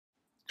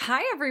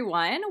Hi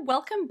everyone,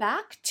 welcome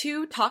back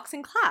to Talks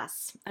in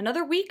Class.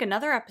 Another week,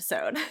 another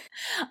episode.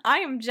 I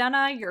am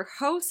Jenna, your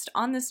host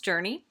on this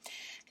journey.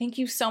 Thank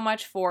you so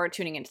much for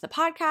tuning into the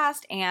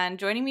podcast and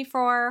joining me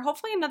for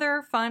hopefully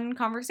another fun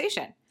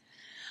conversation.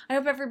 I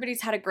hope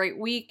everybody's had a great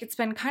week. It's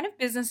been kind of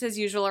business as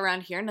usual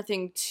around here,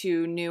 nothing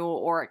too new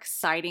or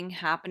exciting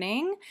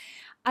happening.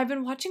 I've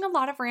been watching a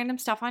lot of random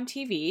stuff on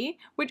TV,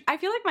 which I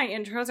feel like my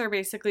intros are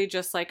basically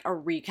just like a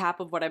recap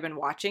of what I've been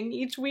watching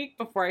each week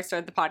before I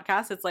start the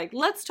podcast. It's like,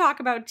 let's talk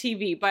about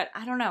TV, but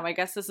I don't know. I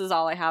guess this is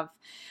all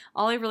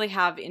I really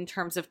have in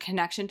terms of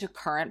connection to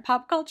current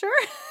pop culture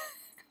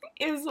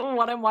is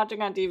what I'm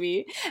watching on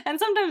TV. And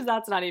sometimes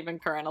that's not even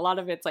current. A lot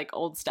of it's like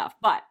old stuff,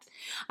 but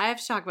I have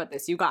to talk about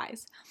this, you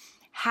guys.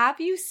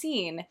 Have you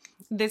seen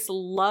this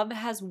Love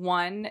Has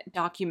Won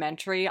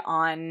documentary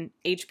on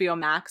HBO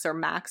Max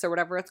or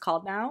whatever it's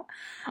called now?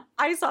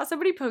 I saw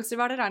somebody post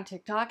about it on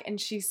TikTok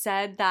and she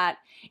said that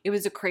it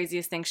was the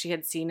craziest thing she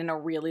had seen in a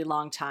really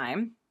long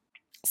time.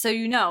 So,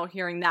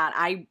 hearing that,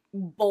 I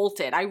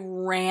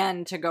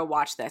ran to go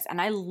watch this. And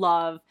I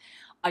love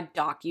a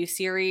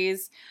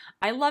docuseries.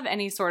 I love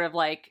any sort of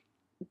like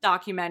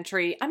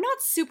documentary. I'm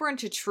not super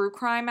into true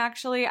crime,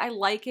 actually. I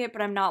like it,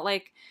 but I'm not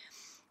like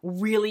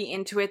really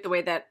into it the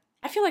way that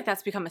I feel like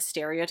that's become a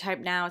stereotype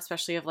now,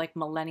 especially of like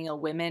millennial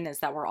women, is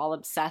that we're all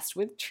obsessed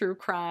with true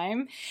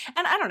crime.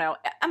 And I don't know,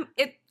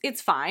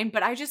 it's fine,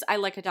 but I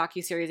like a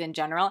docuseries in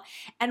general.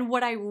 And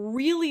what I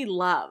really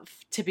love,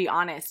 to be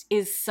honest,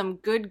 is some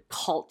good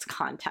cult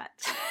content.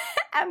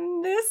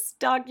 And this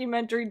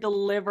documentary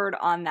delivered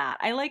on that.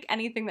 I like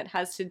anything that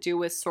has to do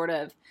with sort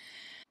of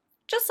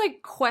just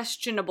like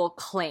questionable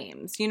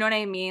claims. You know what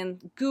I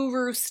mean?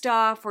 Guru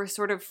stuff or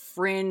sort of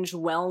fringe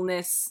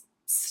wellness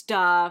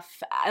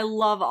stuff. I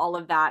love all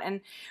of that.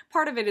 And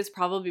part of it is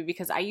probably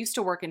because I used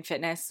to work in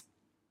fitness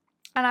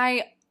and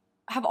I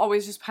have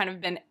always just kind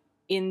of been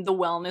in the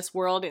wellness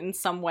world in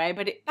some way.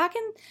 But back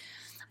in,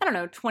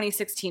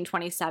 2016,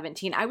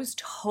 2017, I was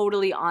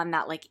totally on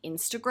that like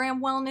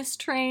Instagram wellness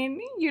train.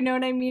 You know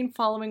what I mean?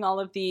 Following all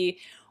of the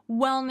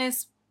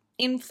wellness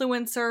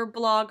influencer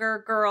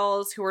blogger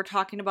girls who were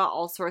talking about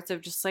all sorts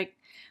of just like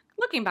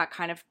looking back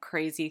kind of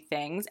crazy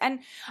things. And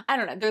I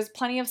don't know, there's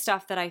plenty of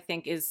stuff that I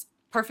think is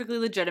perfectly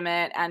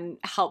legitimate and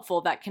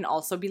helpful that can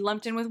also be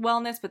lumped in with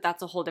wellness, but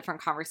that's a whole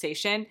different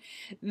conversation.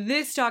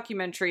 This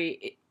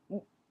documentary,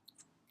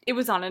 it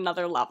was on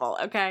another level,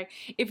 okay?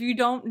 If you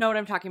don't know what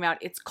I'm talking about,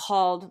 it's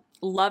called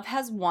Love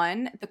Has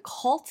Won, The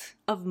Cult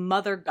of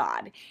Mother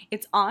God.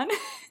 It's on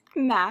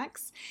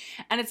Max,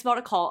 and it's about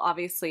a cult,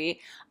 obviously,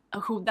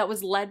 that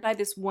was led by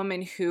this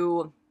woman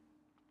who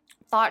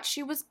thought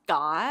she was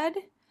God.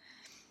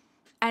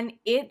 And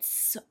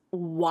it's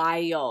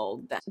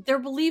wild. Their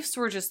beliefs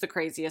were just the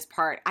craziest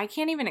part. I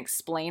can't even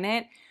explain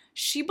it.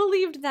 She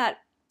believed that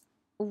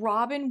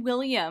Robin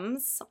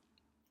Williams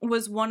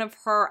was one of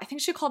her, I think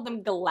she called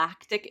them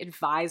galactic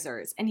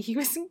advisors. And he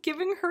was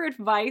giving her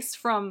advice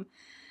from,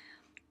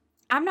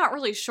 I'm not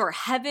really sure,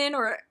 heaven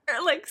or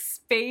like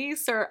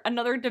space or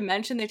another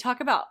dimension. They talk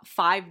about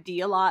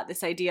 5D a lot,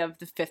 this idea of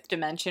the fifth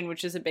dimension,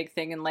 which is a big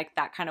thing in like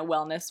that kind of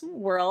wellness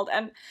world.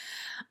 And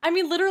I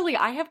mean, literally,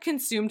 I have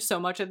consumed so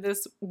much of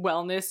this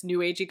wellness, new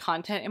agey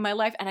content in my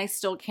life, and I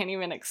still can't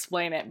even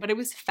explain it. But it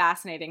was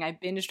fascinating. I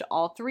binged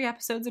all 3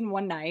 episodes in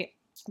one night.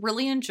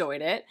 Really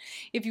enjoyed it.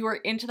 If you were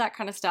into that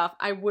kind of stuff,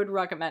 I would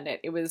recommend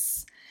it. It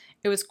was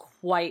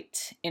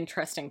quite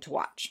interesting to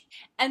watch.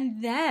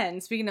 And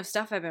then, speaking of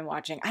stuff I've been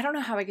watching, I don't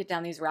know how I get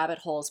down these rabbit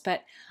holes,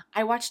 but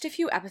I watched a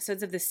few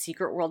episodes of The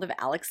Secret World of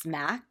Alex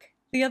Mack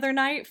the other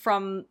night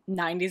from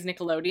 90s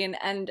Nickelodeon,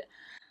 and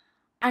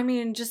I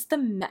mean, just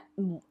the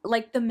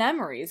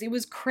memories. It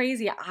was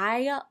crazy.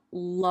 I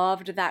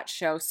loved that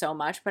show so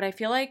much, but I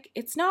feel like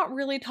it's not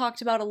really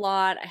talked about a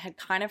lot. I had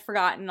kind of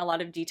forgotten a lot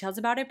of details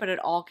about it, but it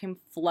all came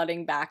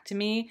flooding back to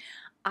me.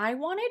 I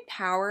wanted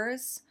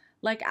powers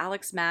like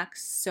Alex Mack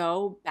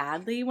so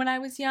badly when I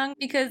was young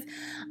because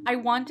I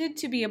wanted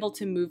to be able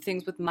to move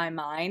things with my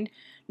mind,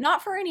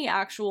 not for any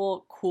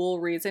actual cool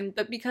reason,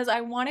 but because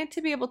I wanted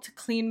to be able to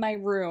clean my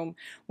room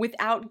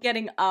without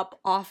getting up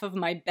off of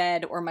my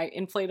bed or my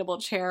inflatable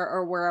chair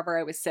or wherever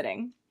I was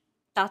sitting.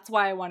 That's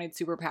why I wanted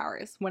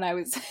superpowers when I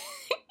was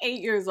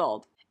 8 years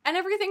old. And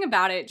everything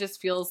about it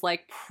just feels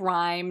like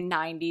prime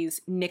 90s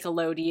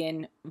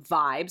Nickelodeon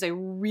vibes. I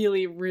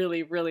really,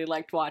 really, really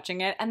liked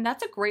watching it. And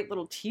that's a great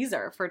little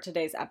teaser for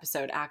today's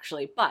episode,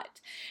 actually.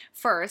 But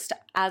first,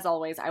 as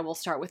always, I will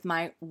start with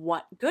my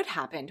what good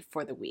happened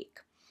for the week.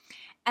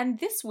 And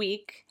this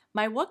week,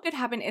 my what good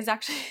happened is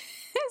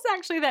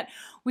actually that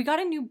we got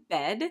a new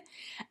bed.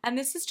 And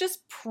this is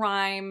just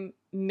prime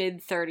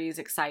mid-30s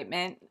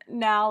excitement.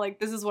 Now, like,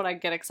 this is what I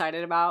get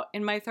excited about.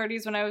 In my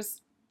 30s, when I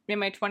was in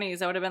my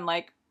 20s, I would have been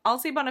like, I'll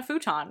sleep on a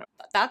futon.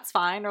 That's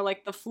fine. Or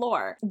like the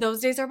floor.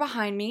 Those days are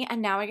behind me. And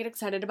now I get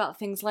excited about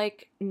things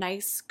like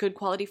nice, good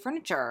quality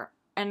furniture.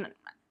 And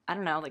I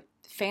don't know, like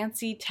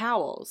fancy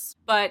towels.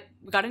 But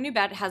we got a new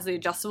bed. It has the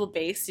adjustable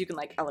base, so you can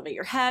like elevate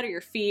your head or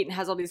your feet, and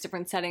has all these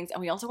different settings.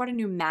 And we also got a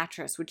new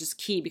mattress, which is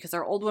key because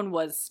our old one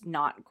was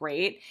not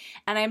great.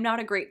 And I'm not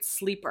a great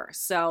sleeper,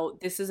 so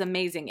this is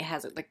amazing. It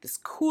has like this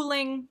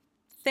cooling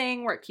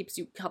thing where it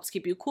helps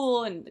keep you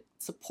cool, and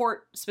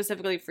support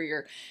specifically for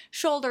your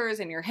shoulders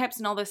and your hips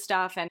and all this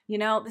stuff. And you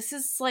know, this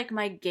is like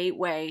my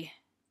gateway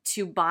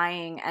to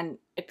buying and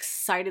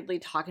excitedly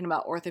talking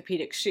about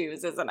orthopedic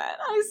shoes, isn't it?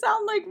 I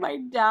sound like my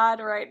dad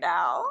right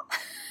now.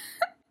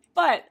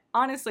 But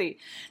honestly,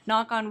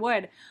 knock on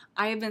wood,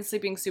 I have been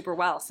sleeping super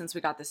well since we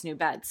got this new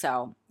bed.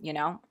 So, you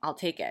know, I'll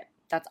take it.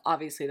 That's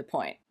obviously the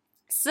point.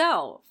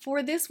 So,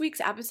 for this week's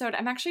episode,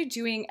 I'm actually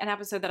doing an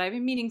episode that I've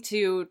been meaning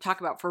to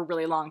talk about for a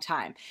really long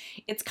time.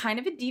 It's kind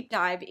of a deep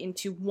dive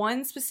into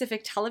one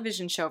specific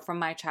television show from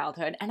my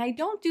childhood, and I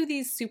don't do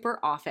these super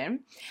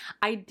often.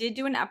 I did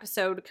do an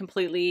episode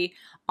completely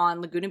on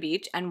Laguna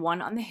Beach and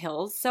one on the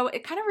Hills, so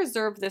it kind of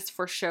reserved this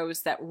for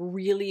shows that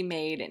really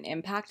made an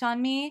impact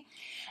on me.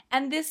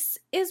 And this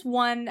is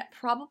one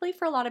probably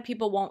for a lot of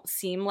people won't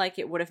seem like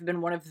it would have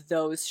been one of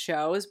those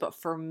shows, but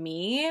for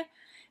me,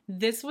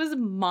 this was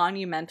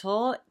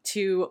monumental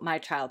to my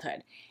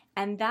childhood,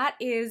 and that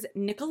is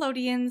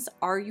Nickelodeon's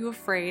Are You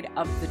Afraid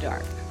of the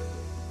Dark?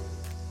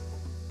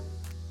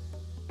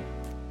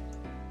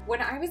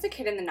 When I was a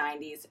kid in the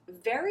 90s,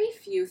 very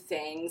few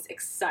things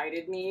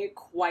excited me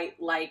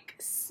quite like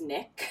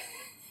Snick.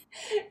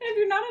 If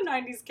you're not a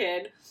 90s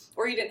kid,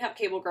 or you didn't have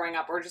cable growing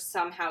up, or just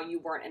somehow you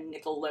weren't a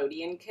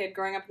Nickelodeon kid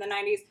growing up in the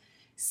 90s,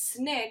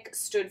 Snick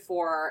stood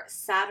for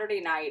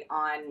Saturday night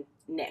on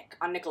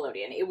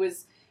Nickelodeon. It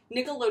was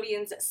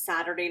Nickelodeon's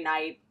Saturday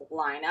night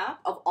lineup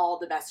of all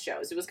the best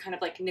shows. It was kind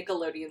of like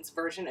Nickelodeon's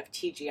version of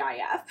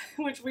TGIF,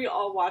 which we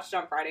all watched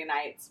on Friday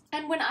nights.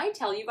 And when I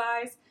tell you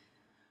guys,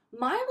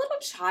 my little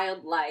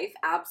child life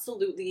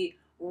absolutely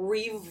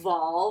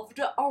revolved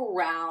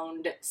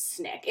around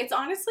Snick. It's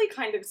honestly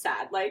kind of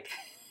sad. Like,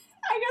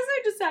 I guess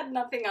I just had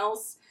nothing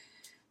else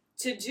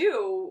to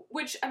do,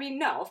 which, I mean,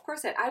 no, of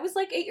course I was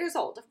like 8 years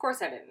old. Of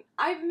course I didn't.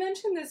 I've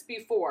mentioned this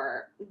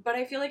before, but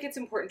I feel like it's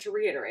important to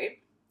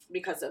reiterate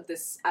because of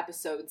this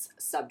episode's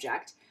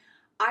subject.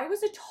 I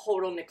was a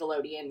total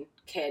Nickelodeon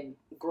kid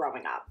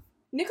growing up.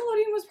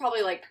 Nickelodeon was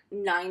probably like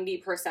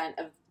 90%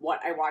 of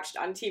what I watched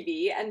on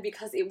TV, and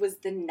because it was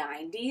the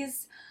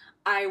 90s,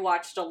 I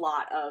watched a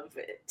lot of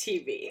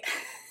TV.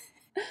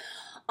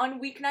 On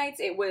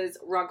weeknights, it was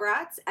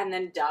Rugrats, and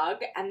then Doug,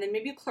 and then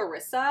maybe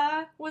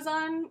Clarissa was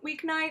on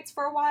weeknights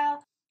for a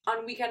while.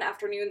 On weekend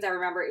afternoons, I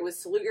remember it was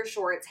Salute Your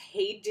Shorts,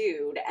 Hey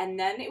Dude, and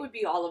then it would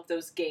be all of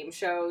those game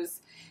shows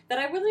that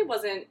I really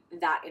wasn't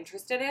that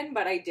interested in,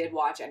 but I did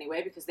watch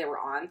anyway because they were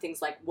on. Things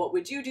like What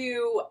Would You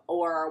Do,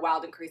 or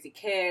Wild and Crazy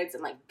Kids,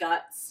 and like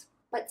Guts.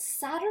 But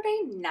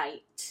Saturday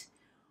night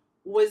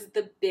was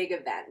the big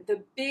event,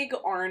 the big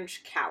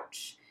orange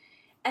couch.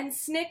 And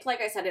Snick,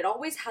 like I said, it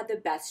always had the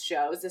best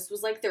shows. This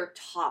was like their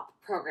top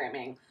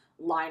programming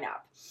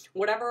lineup.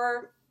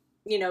 Whatever,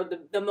 you know,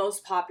 the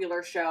most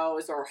popular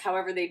shows, or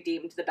however they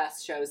deemed the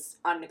best shows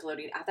on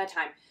Nickelodeon at that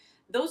time,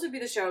 those would be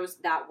the shows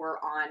that were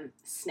on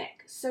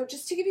Snick. So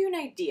just to give you an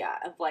idea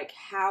of like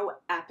how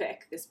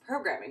epic this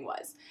programming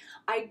was,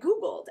 I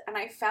Googled and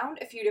I found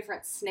a few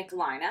different Snick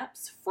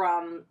lineups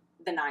from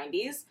the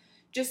 90s,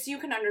 just so you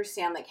can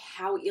understand like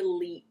how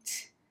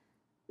elite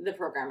the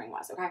programming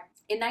was, okay?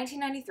 In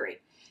 1993,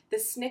 the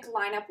Snick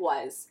lineup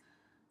was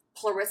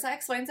Clarissa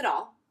Explains It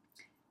All,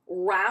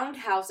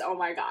 Roundhouse, oh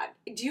my god.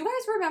 Do you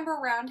guys remember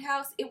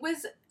Roundhouse? It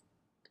was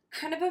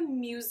kind of a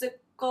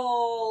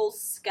musical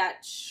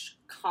sketch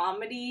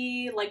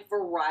comedy, like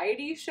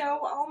variety show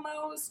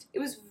almost. It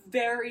was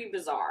very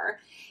bizarre.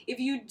 If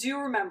you do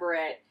remember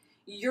it,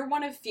 you're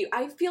one of few.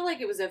 I feel like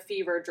it was a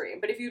fever dream,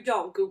 but if you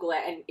don't, Google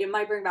it and it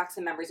might bring back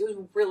some memories. It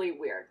was really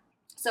weird.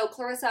 So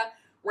Clarissa,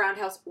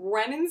 Roundhouse,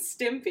 Ren and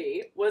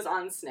Stimpy was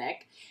on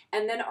Snick,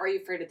 and then Are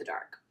You Afraid of the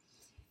Dark?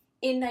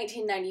 In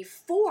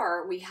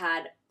 1994, we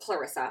had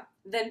Clarissa,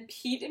 then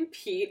Pete and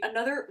Pete,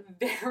 another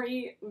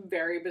very,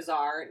 very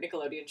bizarre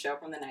Nickelodeon show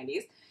from the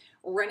 90s,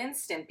 Ren and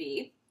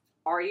Stimpy,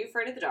 Are You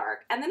Afraid of the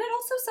Dark? And then it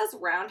also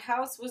says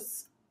Roundhouse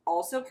was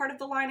also part of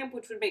the lineup,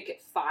 which would make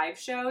it 5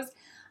 shows.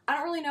 I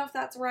don't really know if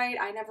that's right.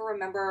 I never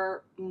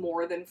remember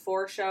more than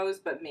 4 shows,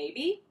 but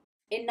maybe.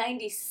 In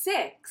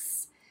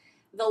 96,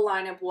 the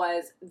lineup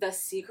was The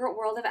Secret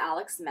World of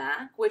Alex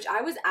Mack, which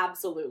I was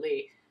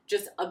absolutely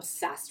just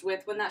obsessed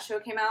with when that show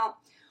came out.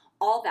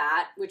 All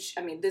That, which,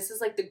 I mean, this is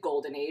like the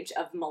golden age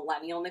of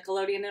millennial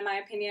Nickelodeon in my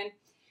opinion.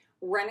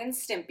 Ren and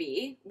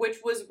Stimpy, which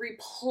was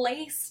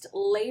replaced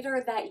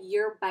later that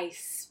year by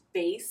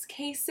Space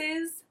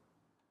Cases.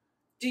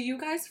 Do you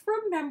guys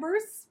remember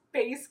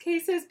Space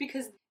Cases?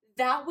 Because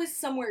that was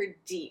somewhere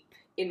deep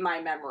in my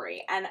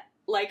memory. And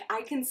like,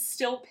 I can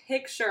still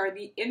picture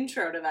the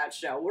intro to that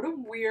show. What a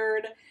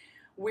weird,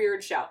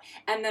 weird show.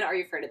 And then Are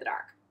You Afraid of the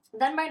Dark?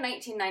 Then by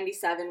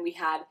 1997, we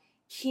had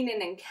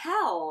Kenan and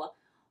Kel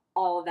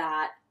all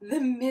that. The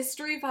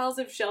Mystery Files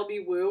of Shelby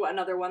Woo,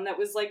 another one that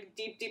was like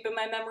deep in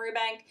my memory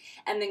bank,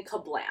 and then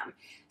Kablam.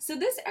 So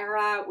this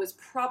era was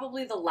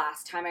probably the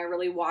last time I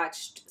really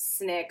watched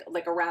Snick,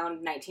 like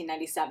around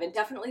 1997.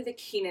 Definitely the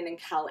Kenan and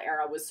Kel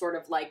era was sort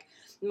of like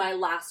my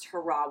last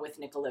hurrah with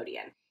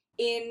Nickelodeon.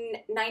 In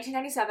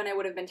 1997, I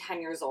would have been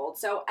 10 years old,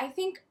 so I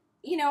think,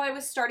 you know, I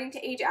was starting to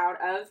age out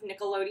of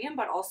Nickelodeon,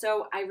 but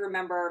also I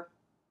remember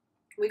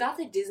we got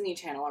the Disney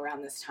Channel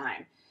around this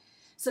time.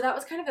 So that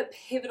was kind of a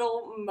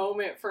pivotal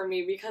moment for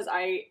me because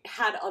I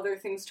had other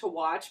things to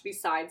watch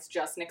besides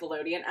just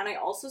Nickelodeon. And I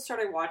also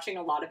started watching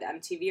a lot of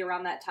MTV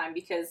around that time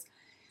because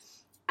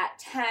at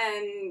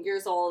 10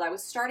 years old, I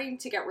was starting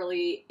to get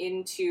really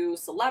into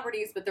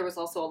celebrities, but there was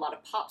also a lot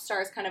of pop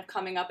stars kind of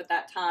coming up at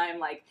that time,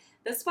 like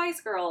the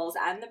Spice Girls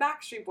and the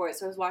Backstreet Boys.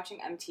 So I was watching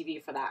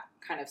MTV for that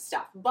kind of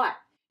stuff. But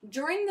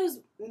during those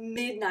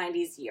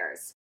mid-90s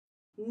years,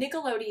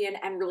 Nickelodeon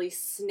and really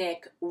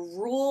Snick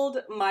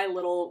ruled my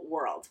little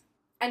world.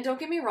 And don't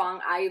get me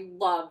wrong, I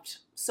loved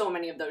so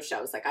many of those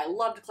shows. Like, I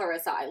loved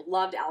Clarissa, I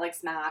loved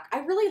Alex Mack, I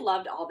really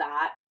loved all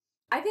that.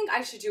 I think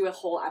I should do a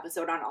whole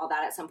episode on all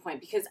that at some point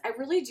because I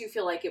really do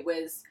feel like it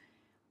was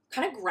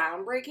kind of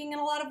groundbreaking in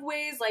a lot of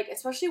ways. Like,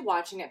 especially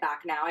watching it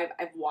back now,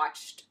 I've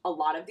watched a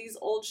lot of these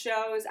old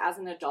shows as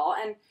an adult,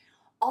 and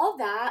all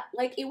that,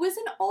 like, it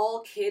wasn't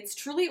all kids.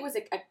 Truly, it was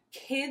a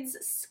kids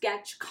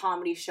sketch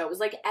comedy show. It was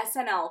like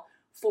SNL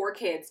for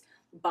kids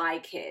by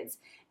kids.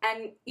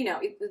 And, you know,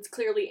 it's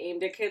clearly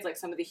aimed at kids. Like,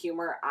 some of the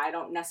humor I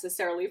don't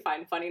necessarily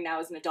find funny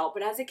now as an adult.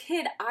 But as a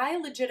kid, I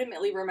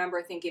legitimately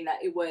remember thinking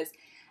that it was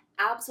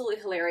absolutely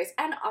hilarious.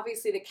 And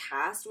obviously the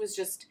cast was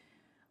just,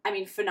 I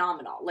mean,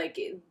 phenomenal. Like,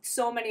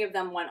 so many of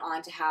them went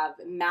on to have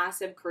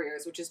massive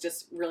careers, which is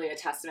just really a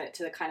testament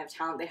to the kind of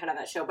talent they had on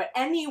that show. But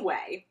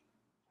anyway,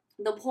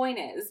 the point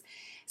is,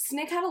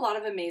 Snick had a lot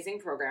of amazing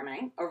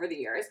programming over the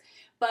years.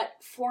 But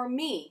for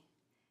me,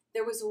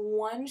 there was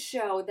one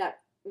show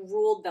that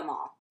ruled them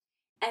all.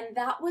 And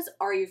that was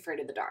Are You Afraid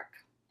of the Dark?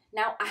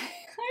 Now, I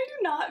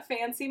do not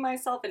fancy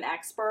myself an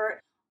expert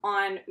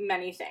on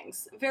many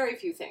things, very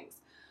few things.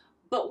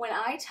 But when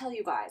I tell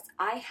you guys,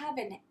 I have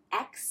an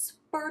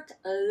expert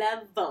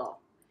level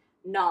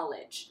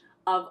knowledge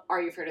of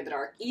Are You Afraid of the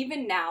Dark.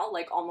 Even now,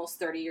 like almost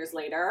 30 years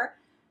later,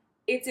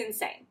 it's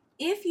insane.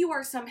 If you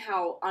are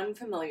somehow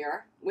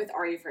unfamiliar with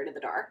Are You Afraid of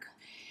the Dark,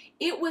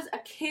 it was a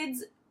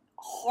kid's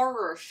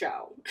horror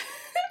show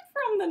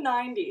from the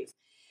 90s.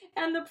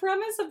 And the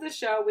premise of the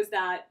show was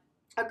that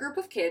a group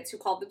of kids who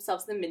called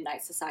themselves the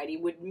Midnight Society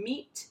would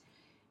meet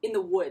in the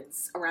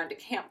woods around a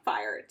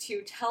campfire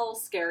to tell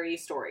scary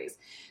stories.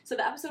 So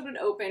the episode would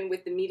open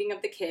with the meeting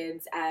of the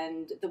kids,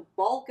 and the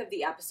bulk of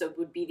the episode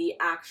would be the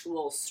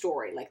actual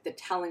story. Like, the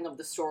telling of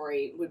the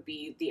story would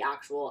be the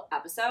actual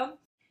episode.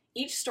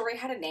 Each story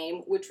had a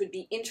name, which would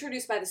be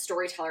introduced by the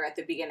storyteller at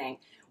the beginning,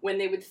 when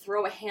they would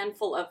throw a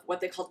handful of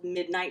what they called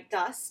midnight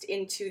dust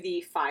into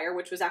the fire,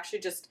 which was actually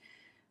just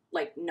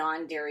like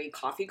non-dairy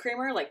coffee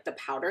creamer, like the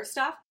powder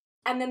stuff.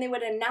 And then they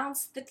would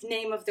announce the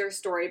name of their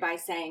story by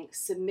saying,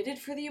 submitted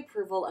for the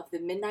approval of the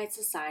Midnight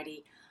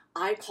Society,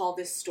 I call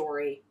this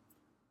story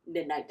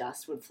Midnight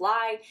Dust Would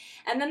Fly.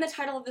 And then the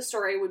title of the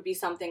story would be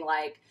something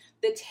like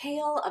The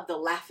Tale of the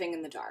Laughing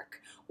in the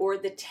Dark, or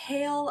The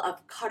Tale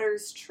of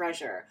Cutter's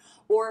Treasure,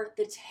 or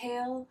The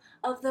Tale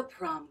of the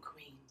Prom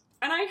Queen.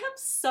 And I have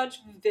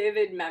such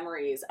vivid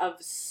memories of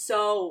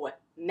so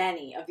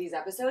many of these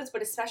episodes,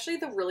 but especially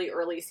the really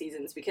early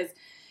seasons, because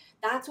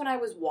that's when I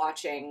was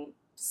watching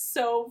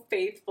so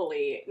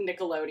faithfully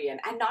Nickelodeon.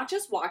 And not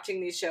just watching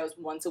these shows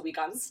once a week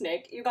on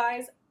Snick, you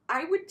guys,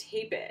 I would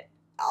tape it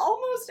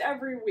almost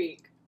every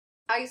week.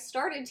 I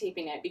started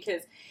taping it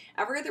because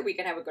every other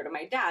weekend I would go to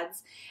my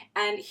dad's,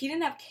 and he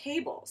didn't have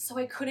cable, so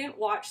I couldn't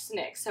watch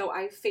Snick. So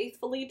I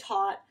faithfully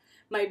taught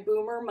my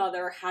boomer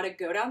mother how to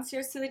go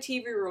downstairs to the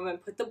TV room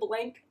and put the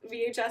blank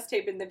VHS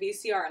tape in the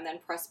VCR and then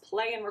press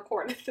play and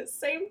record at the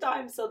same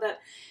time so that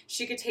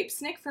she could tape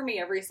Snick for me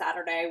every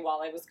Saturday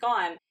while I was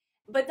gone.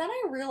 But then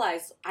I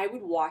realized I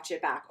would watch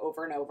it back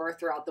over and over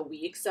throughout the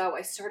week, so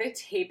I started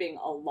taping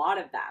a lot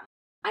of them.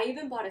 I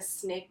even bought a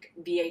Snick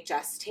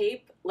VHS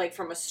tape, like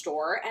from a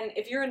store, and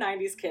if you're a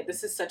 90s kid,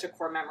 this is such a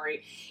core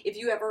memory. If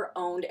you ever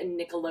owned a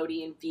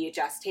Nickelodeon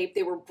VHS tape,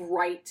 they were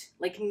bright,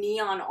 like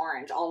neon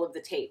orange, all of the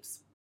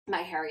tapes.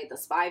 My Harriet the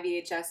Spy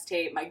VHS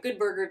tape, my Good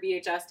Burger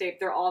VHS tape,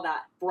 they're all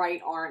that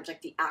bright orange,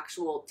 like the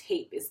actual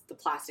tape is, the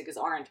plastic is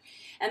orange.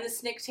 And the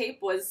Snick tape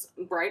was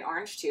bright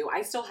orange too.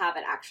 I still have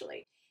it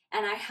actually.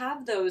 And I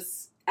have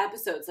those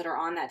episodes that are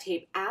on that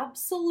tape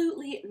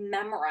absolutely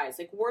memorized,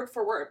 like word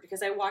for word,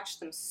 because I watched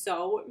them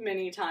so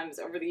many times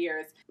over the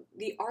years.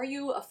 The Are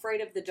You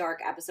Afraid of the Dark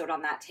episode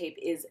on that tape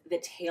is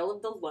The Tale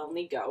of the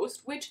Lonely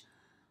Ghost, which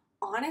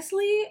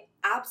honestly,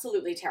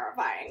 absolutely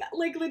terrifying.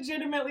 Like,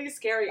 legitimately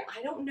scary.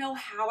 I don't know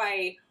how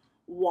I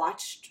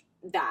watched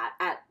that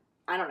at,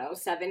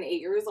 7, 8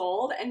 years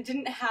old and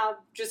didn't have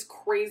just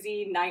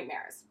crazy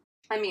nightmares.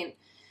 I mean,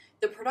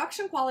 the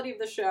production quality of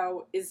the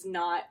show is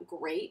not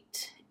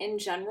great in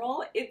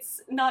general.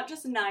 It's not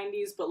just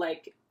 90s, but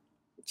like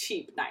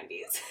cheap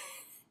 90s.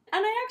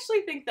 And I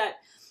actually think that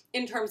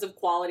in terms of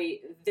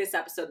quality, this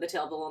episode, The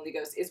Tale of the Lonely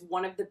Ghost, is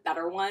one of the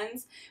better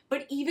ones.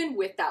 But even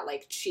with that,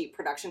 like, cheap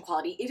production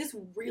quality, it is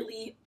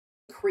really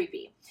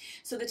creepy.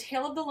 So The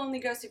Tale of the Lonely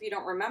Ghost, if you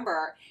don't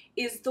remember,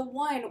 is the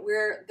one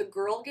where the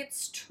girl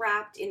gets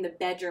trapped in the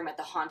bedroom at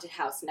the haunted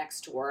house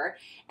next door,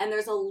 and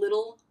there's a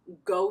little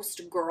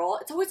ghost girl.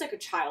 It's always like a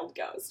child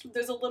ghost.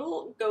 There's a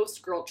little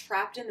ghost girl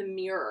trapped in the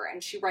mirror,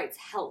 and she writes,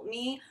 "Help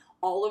me,"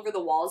 all over the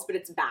walls, but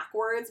it's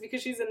backwards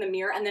because she's in the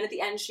mirror. And then at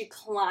the end,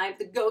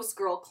 the ghost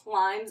girl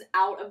climbs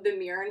out of the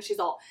mirror, and she's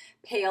all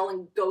pale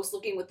and ghost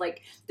looking with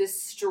like this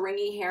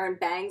stringy hair and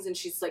bangs, and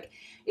she's like,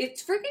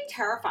 it's freaking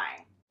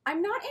terrifying.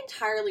 I'm not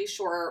entirely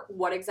sure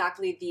what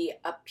exactly the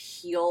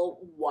appeal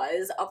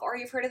was of Are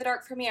You Afraid of the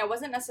Dark for me. I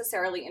wasn't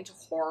necessarily into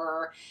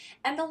horror,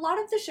 and a lot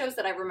of the shows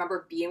that I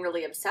remember being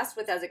really obsessed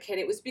with as a kid,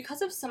 it was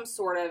because of some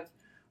sort of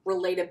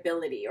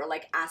relatability or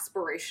like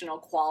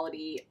aspirational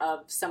quality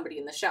of somebody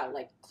in the show.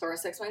 Like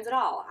Clarissa Explains It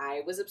All.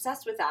 I was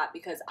obsessed with that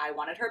because I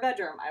wanted her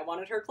bedroom. I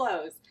wanted her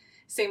clothes.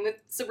 Same with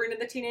Sabrina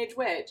the Teenage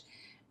Witch.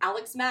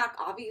 Alex Mack,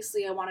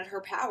 obviously I wanted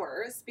her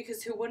powers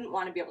because who wouldn't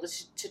want to be able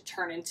to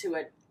turn into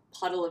a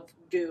puddle of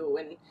goo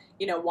and,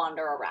 you know,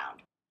 wander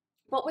around.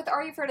 But with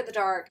Are You Afraid of the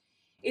Dark,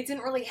 it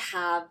didn't really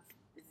have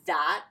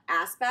that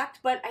aspect,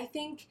 but I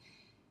think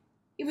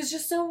it was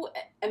just so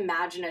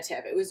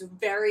imaginative. It was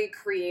very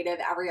creative.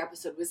 Every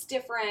episode was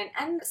different.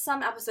 And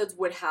some episodes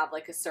would have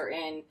like a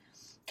certain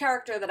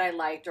character that I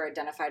liked or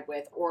identified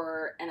with,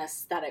 or an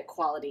aesthetic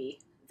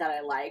quality that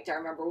I liked. I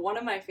remember one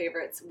of my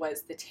favorites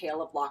was The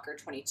Tale of Locker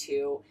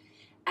 22.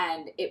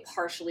 And it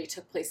partially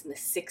took place in the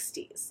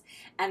 60s.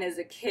 And as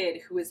a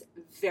kid who was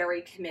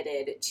very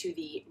committed to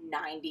the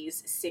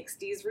 90s,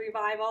 60s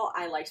revival,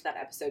 I liked that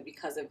episode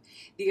because of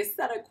the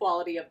aesthetic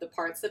quality of the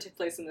parts that took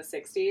place in the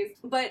 60s.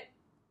 But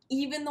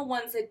even the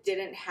ones that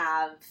didn't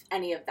have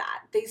any of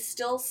that, they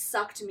still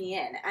sucked me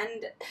in.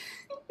 And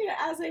you know,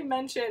 as I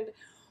mentioned,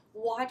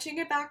 watching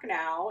it back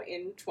now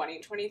in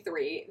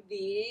 2023,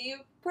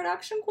 the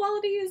production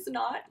quality is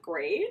not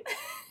great.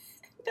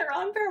 They're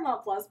on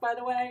Paramount Plus, by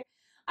the way.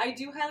 I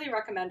do highly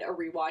recommend a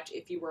rewatch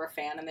if you were a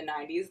fan in the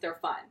 90s. They're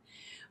fun.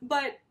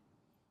 But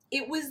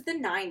it was the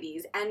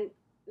 90s, and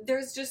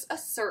there's just a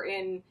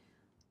certain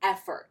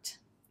effort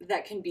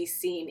that can be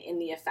seen in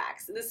the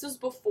effects. This was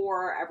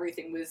before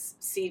everything was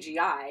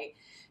CGI.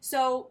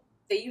 So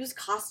they use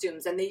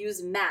costumes, and they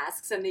use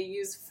masks, and they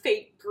use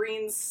fake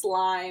green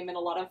slime and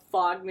a lot of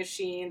fog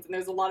machines, and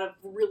there's a lot of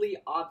really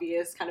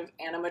obvious kind of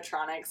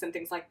animatronics and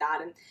things like that.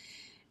 And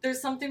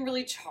there's something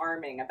really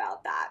charming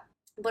about that.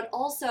 But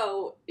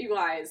also, you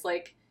guys,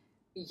 like,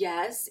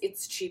 yes,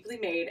 it's cheaply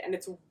made and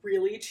it's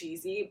really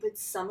cheesy, but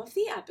some of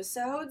the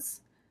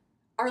episodes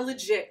are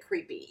legit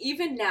creepy.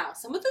 Even now,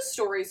 some of the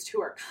stories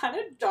too are kind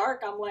of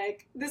dark. I'm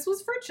like, this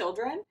was for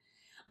children.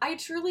 I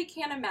truly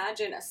can't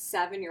imagine a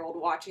 7-year-old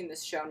watching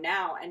this show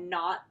now and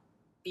not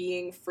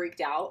being freaked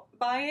out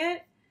by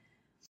it.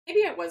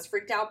 Maybe I was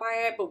freaked out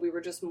by it, but we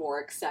were just more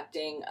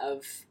accepting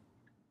of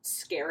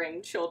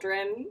scaring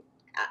children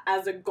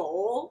as a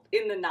goal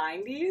in the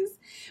 90s.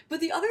 But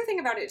the other thing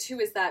about it too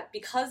is that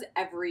because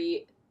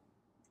every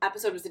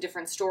episode was a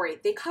different story,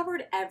 they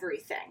covered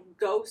everything.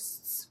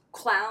 Ghosts,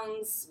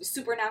 clowns,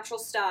 supernatural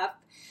stuff,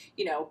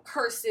 you know,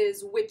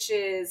 curses,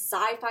 witches,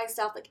 sci-fi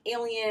stuff like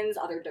aliens,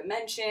 other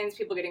dimensions,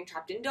 people getting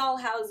trapped in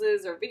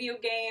dollhouses or video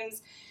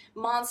games,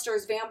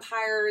 monsters,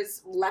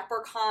 vampires,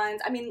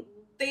 leprechauns. I mean,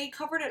 they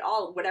covered it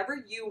all.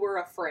 Whatever you were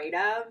afraid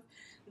of,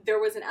 there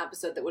was an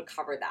episode that would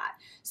cover that.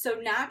 So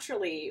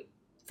naturally,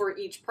 for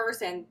each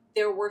person,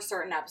 there were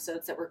certain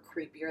episodes that were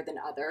creepier than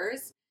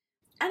others.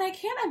 And I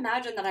can't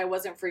imagine that I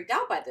wasn't freaked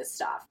out by this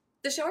stuff.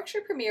 The show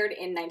actually premiered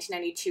in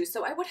 1992,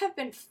 so I would have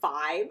been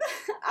 5.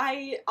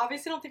 I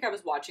obviously don't think I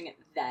was watching it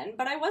then,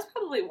 but I was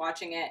probably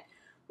watching it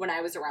when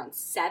I was around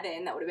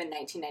 7. That would have been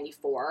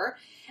 1994.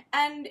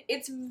 And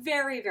it's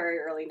very, very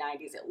early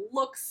 90s. It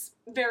looks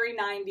very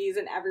 90s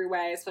in every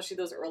way, especially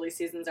those early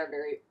seasons are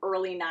very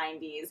early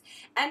 90s.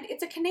 And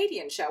it's a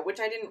Canadian show, which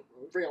I didn't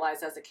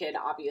realize as a kid,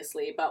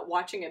 obviously, but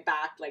watching it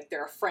back, like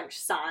there are French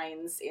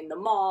signs in the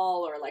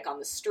mall or like on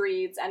the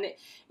streets, and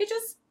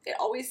it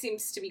always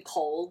seems to be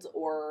cold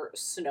or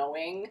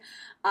snowing,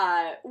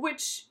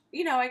 which,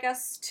 you know, I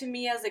guess to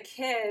me as a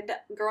kid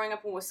growing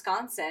up in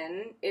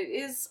Wisconsin, it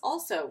is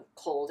also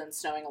cold and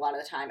snowing a lot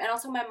of the time. And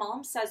also my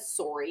mom says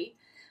sorry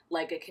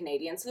like a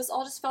Canadian, so this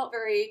all just felt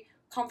very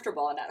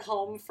comfortable and at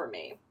home for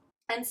me.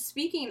 And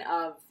speaking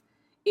of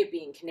it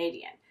being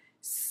Canadian,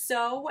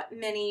 so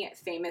many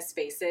famous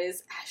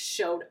faces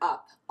showed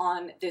up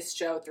on this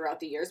show throughout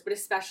the years, but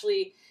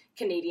especially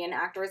Canadian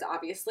actors,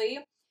 obviously.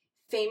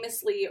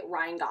 Famously,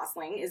 Ryan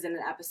Gosling is in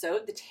an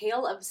episode, The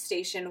Tale of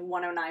Station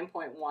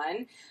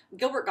 109.1.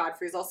 Gilbert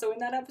Gottfried's also in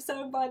that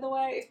episode, by the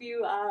way, if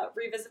you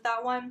revisit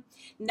that one.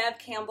 Neve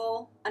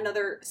Campbell,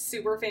 another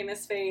super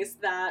famous face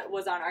that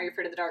was on Are You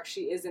Afraid of the Dark?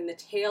 She is in The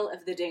Tale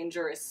of the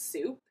Dangerous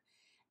Soup.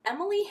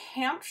 Emily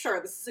Hampshire,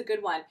 this is a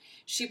good one.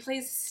 She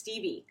plays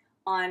Stevie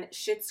on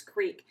Schitt's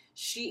Creek.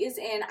 She is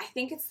in, I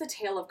think it's The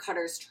Tale of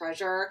Cutter's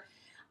Treasure.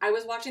 I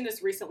was watching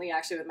this recently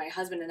actually with my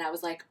husband, and I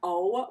was like,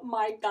 oh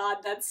my god,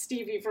 that's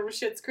Stevie from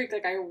Schitt's Creek.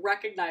 Like, I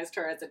recognized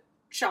her as a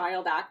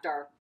child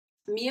actor.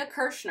 Mia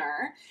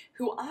Kirshner,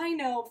 who I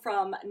know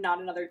from not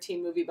another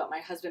teen movie, but my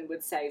husband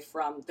would say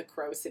from The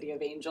Crow City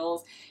of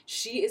Angels.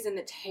 She is in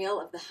The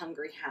Tale of the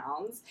Hungry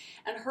Hounds,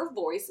 and her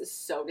voice is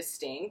so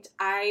distinct.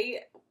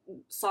 I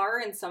saw her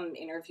in some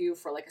interview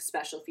for like a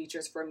special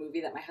features for a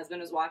movie that my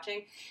husband was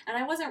watching, and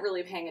I wasn't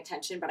really paying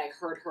attention, but I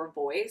heard her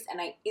voice,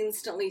 and I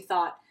instantly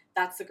thought,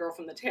 that's the girl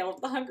from The Tale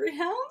of the Hungry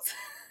Hounds.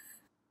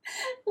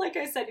 Like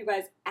I said, you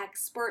guys,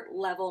 expert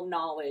level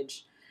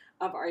knowledge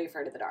of Are You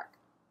Afraid of the Dark?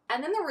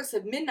 And then there were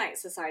some Midnight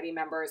Society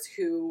members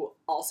who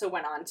also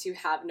went on to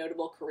have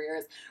notable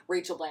careers.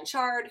 Rachel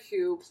Blanchard,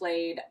 who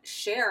played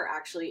Cher,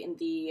 actually, in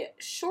the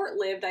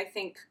short-lived, I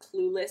think,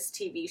 Clueless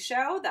TV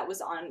show that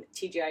was on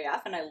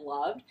TGIF, and I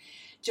loved.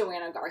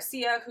 Joanna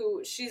Garcia,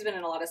 who, she's been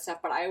in a lot of stuff,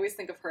 but I always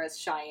think of her as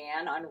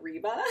Cheyenne on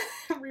Reba,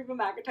 Reba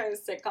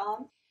McEntire's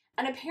sitcom.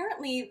 And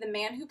apparently the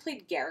man who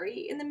played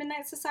Gary in the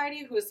Midnight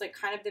Society, who is like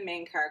kind of the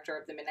main character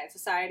of the Midnight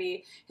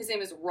Society, his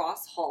name is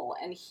Ross Hull,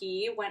 and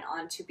he went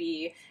on to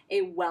be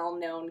a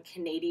well-known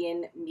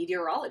Canadian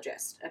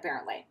meteorologist,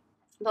 apparently.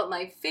 But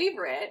my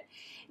favorite,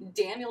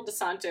 Daniel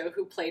DeSanto,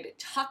 who played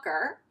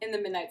Tucker in the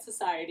Midnight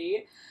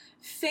Society,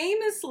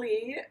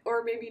 famously,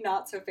 or maybe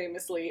not so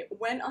famously,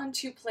 went on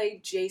to play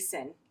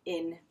Jason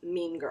in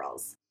Mean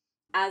Girls.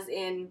 As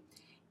in,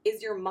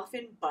 is your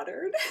muffin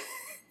buttered?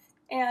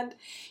 And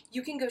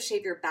you can go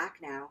shave your back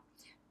now.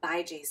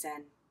 Bye,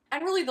 Jason.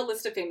 And really, the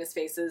list of famous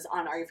faces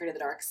on Are You Afraid of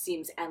the Dark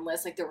seems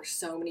endless. Like, there were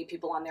so many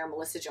people on there.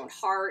 Melissa Joan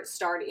Hart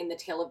starred in The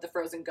Tale of the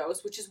Frozen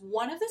Ghost, which is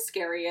one of the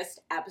scariest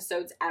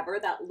episodes ever.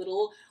 That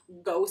little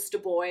ghost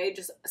boy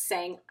just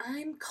saying,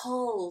 I'm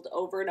cold,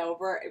 over and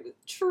over. It was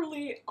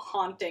truly a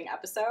haunting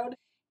episode.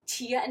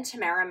 Tia and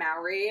Tamara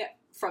Mowry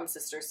from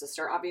Sister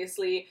Sister,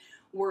 obviously,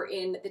 were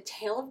in The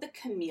Tale of the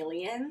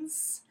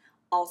Chameleons.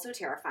 Also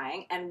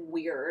terrifying and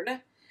weird.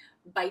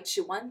 Bite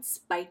you once,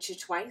 bite you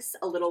twice,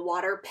 a little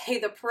water, pay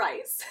the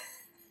price.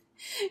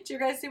 Do you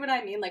guys see what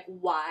I mean? Like,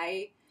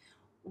 why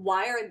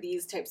are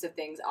these types of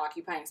things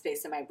occupying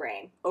space in my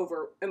brain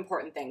over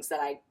important things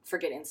that I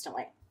forget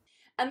instantly?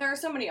 And there are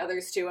so many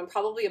others too, and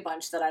probably a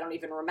bunch that I don't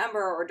even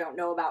remember or don't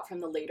know about from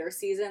the later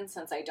seasons,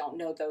 since I don't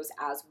know those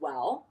as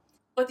well.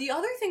 But the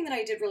other thing that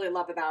I did really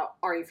love about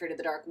Are You Afraid of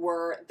the Dark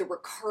were the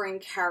recurring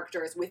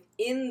characters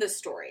within the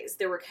stories.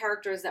 There were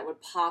characters that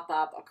would pop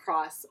up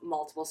across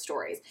multiple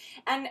stories.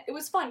 And it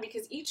was fun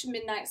because each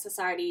Midnight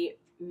Society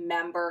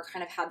member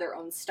kind of had their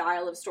own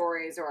style of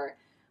stories or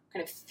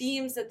kind of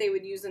themes that they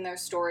would use in their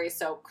stories.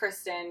 So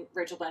Kristen,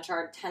 Rachel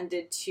Blanchard,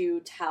 tended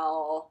to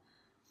tell,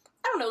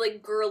 I don't know,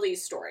 like girly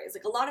stories,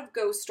 like a lot of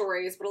ghost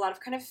stories, but a lot of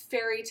kind of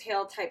fairy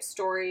tale type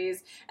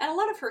stories. And a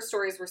lot of her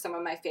stories were some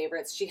of my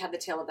favorites. She had The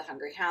Tale of the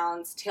Hungry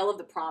Hounds, Tale of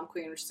the Prom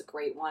Queen, which is a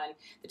great one,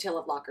 The Tale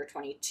of Locker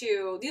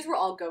 22. These were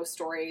all ghost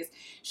stories.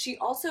 She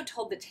also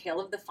told The Tale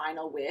of the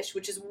Final Wish,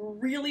 which is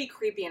really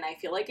creepy, and I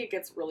feel like it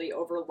gets really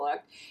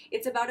overlooked.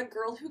 It's about a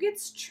girl who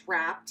gets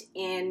trapped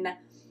in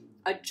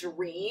a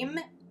dream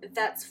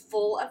that's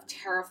full of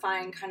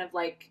terrifying kind of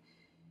like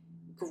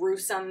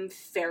gruesome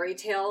fairy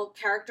tale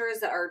characters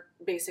that are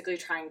basically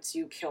trying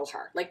to kill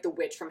her. Like the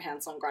witch from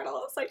Hansel and Gretel.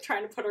 It's like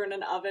trying to put her in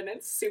an oven.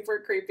 It's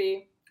super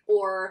creepy.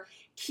 Or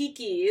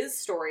Kiki's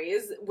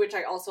stories, which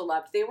I also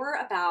loved. They were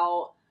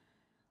about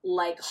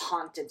like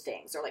haunted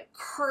things or like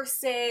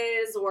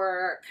curses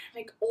or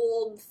like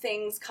old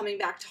things coming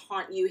back to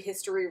haunt you,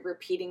 history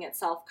repeating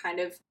itself kind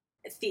of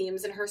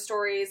themes in her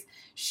stories.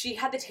 She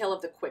had The Tale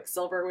of the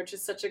Quicksilver, which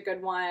is such a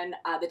good one.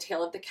 The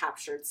Tale of the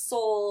Captured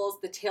Souls.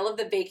 The Tale of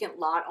the Vacant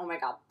Lot. Oh my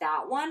god,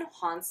 that one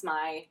haunts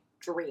my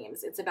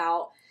dreams. It's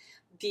about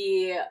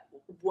the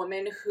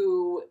woman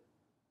who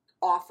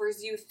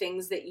offers you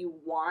things that you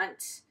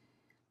want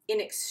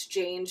in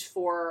exchange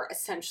for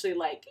essentially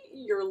like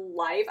your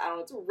life. I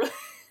don't know,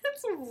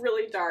 it's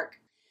really dark.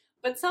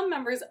 But some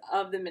members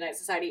of the Midnight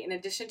Society, in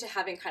addition to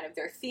having kind of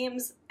their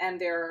themes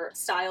and their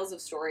styles of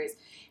stories,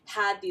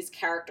 had these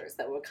characters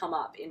that would come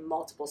up in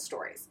multiple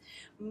stories.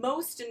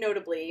 Most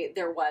notably,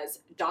 there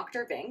was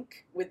Dr. Vink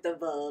with the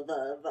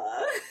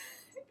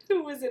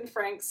who was in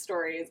Frank's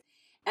stories,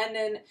 and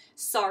then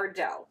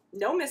Sardo,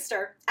 no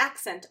mister,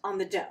 accent on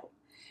the dough,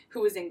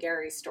 who was in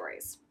Gary's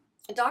stories.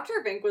 Dr.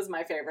 Vink was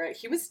my favorite.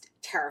 He was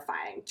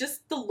terrifying.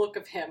 Just the look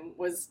of him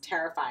was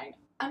terrifying.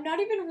 I'm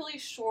not even really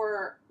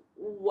sure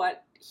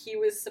what he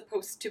was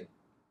supposed to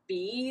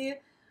be.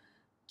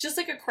 Just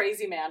like a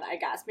crazy man, I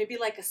guess. Maybe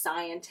like a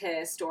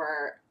scientist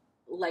or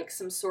like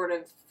some sort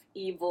of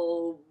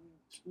evil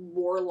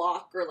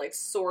warlock or like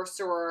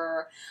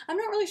sorcerer. I'm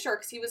not really sure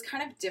because he was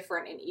kind of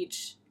different in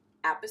each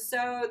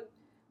episode.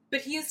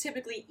 But he is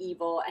typically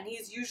evil, and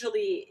he's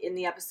usually, in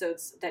the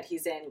episodes that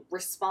he's in,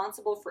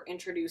 responsible for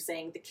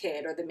introducing the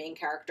kid or the main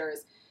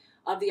characters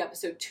of the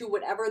episode to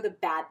whatever the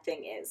bad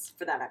thing is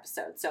for that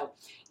episode. So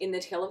in The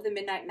Tale of the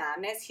Midnight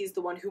Madness, he's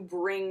the one who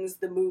brings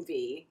the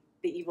movie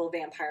the evil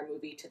vampire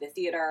movie to the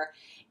theater.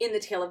 In The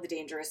Tale of the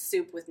Dangerous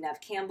Soup with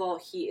Neve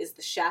Campbell, he is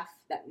the chef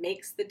that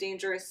makes the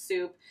dangerous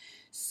soup.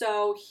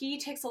 So he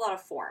takes a lot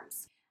of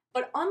forms.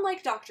 But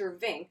unlike Dr.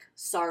 Vink,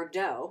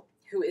 Sardo,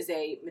 who is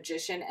a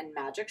magician and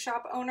magic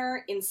shop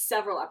owner in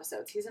several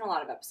episodes, he's in a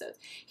lot of episodes,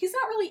 he's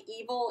not really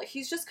evil,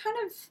 he's just kind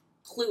of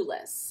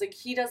clueless. Like,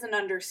 he doesn't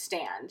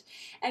understand.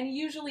 And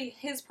usually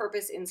his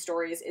purpose in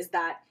stories is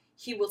that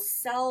he will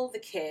sell the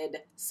kid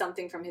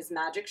something from his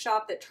magic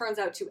shop that turns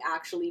out to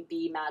actually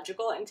be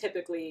magical and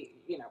typically,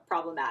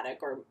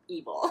 problematic or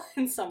evil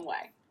in some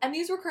way. And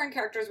these recurring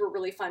characters were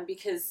really fun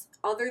because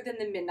other than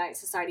the Midnight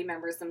Society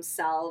members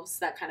themselves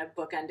that kind of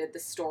bookended the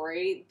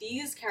story,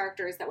 these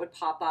characters that would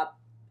pop up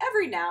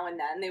every now and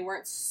then, they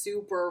weren't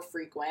super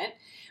frequent,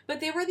 but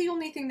they were the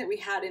only thing that we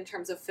had in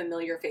terms of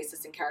familiar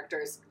faces and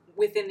characters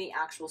within the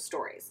actual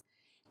stories.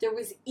 There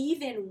was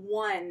even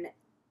one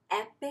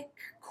epic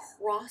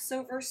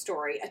crossover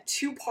story, a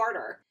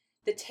two-parter,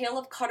 The Tale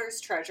of Cutter's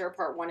Treasure,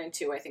 Part 1 and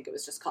 2, I think it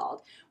was just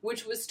called,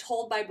 which was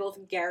told by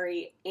both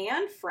Gary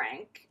and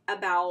Frank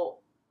about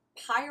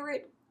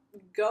pirate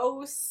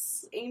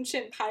ghosts,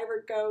 ancient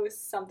pirate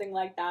ghosts, something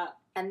like that.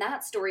 And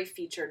that story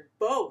featured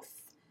both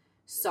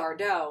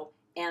Sardo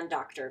and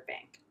Dr.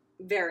 Vink.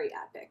 Very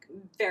epic,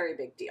 very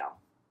big deal.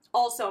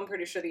 Also, I'm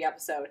pretty sure the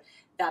episode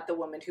that the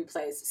woman who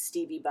plays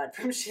Stevie Budd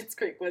from Schitt's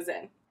Creek was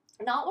in.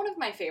 Not one of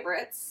my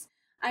favorites.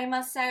 I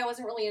must say I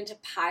wasn't really into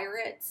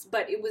pirates,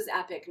 but it was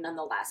epic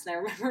nonetheless, and I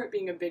remember it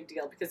being a big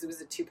deal because it was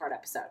a two-part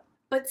episode.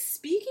 But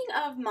speaking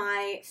of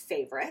my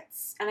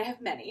favorites, and I have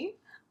many,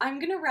 I'm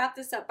going to wrap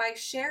this up by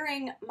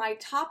sharing my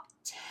top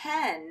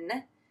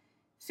 10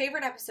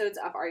 favorite episodes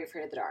of Are You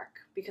Afraid of the Dark,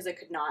 because I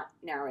could not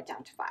narrow it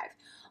down to 5.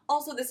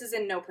 Also, this is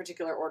in no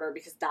particular order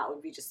because that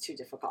would be just too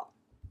difficult.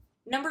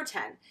 Number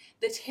 10,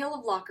 The Tale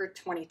of Locker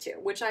 22,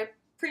 which I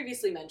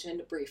previously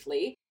mentioned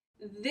briefly.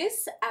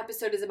 This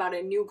episode is about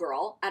a new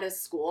girl at a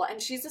school, and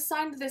she's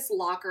assigned this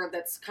locker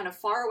that's kind of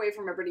far away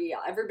from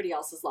everybody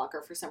else's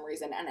locker for some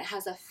reason, and it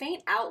has a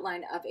faint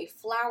outline of a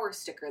flower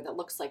sticker that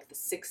looks like the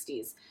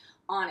 60s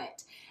on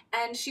it.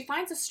 And she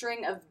finds a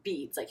string of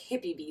beads, like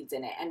hippie beads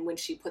in it, and when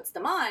she puts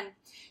them on,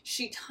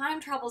 she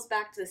time travels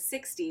back to the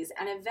 60s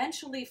and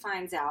eventually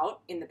finds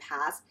out, in the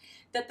past,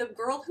 that the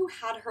girl who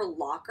had her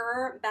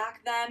locker back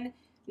then,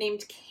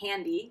 named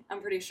Candy, I'm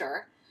pretty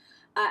sure,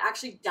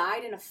 actually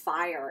died in a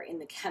fire in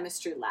the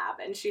chemistry lab,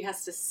 and she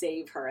has to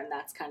save her, and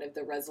that's kind of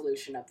the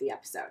resolution of the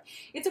episode.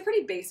 It's a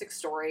pretty basic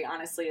story,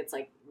 honestly. It's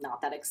like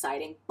not that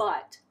exciting,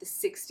 but the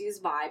 60s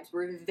vibes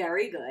were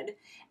very good,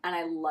 and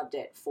I loved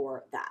it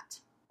for that.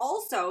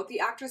 Also, the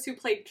actress who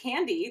played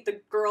Candy, the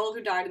girl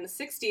who died in the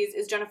 60s,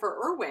 is Jennifer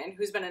Irwin,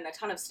 who's been in a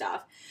ton of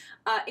stuff,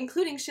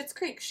 including Schitt's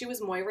Creek. She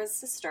was Moira's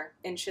sister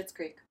in Schitt's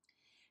Creek.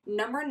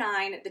 Number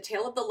 9, The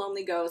Tale of the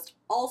Lonely Ghost.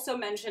 Also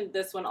mentioned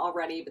this one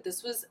already, but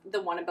this was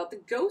the one about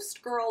the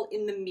ghost girl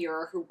in the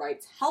mirror who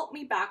writes, "Help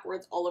me"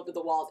 backwards all over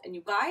the walls. And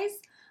you guys,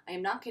 I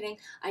am not kidding,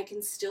 I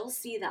can still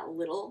see that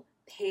little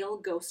pale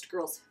ghost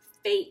girl's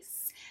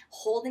face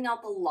holding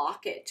out the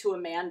locket to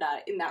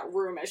Amanda in that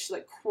room as she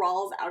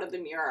crawls out of the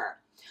mirror.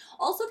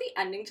 Also, the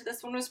ending to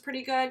this one was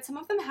pretty good. Some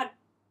of them had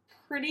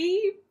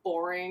pretty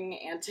boring,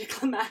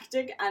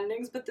 anticlimactic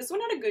endings, but this one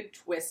had a good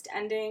twist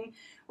ending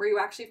where you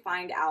actually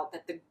find out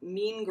that the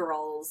mean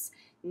girl's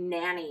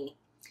nanny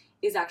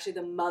is actually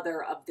the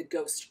mother of the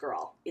ghost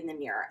girl in the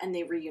mirror, and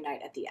they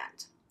reunite at the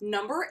end.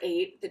 Number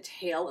 8, The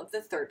Tale of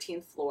the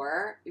 13th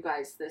Floor. You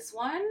guys, this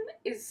one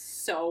is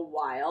so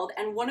wild,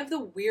 and one of the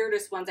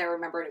weirdest ones I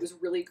remember, and it was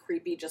really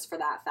creepy just for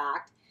that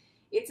fact.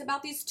 It's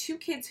about these two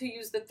kids who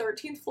use the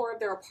 13th floor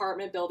of their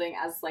apartment building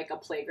as a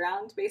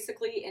playground,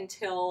 basically,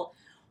 until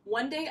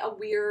one day a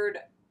weird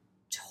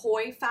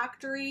toy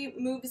factory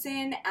moves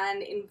in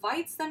and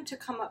invites them to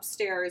come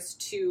upstairs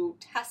to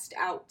test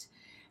out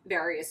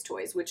various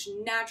toys, which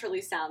naturally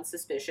sounds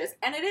suspicious.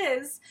 And it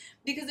is,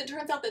 because it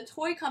turns out the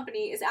toy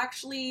company is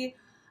actually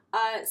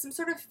some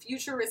sort of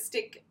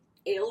futuristic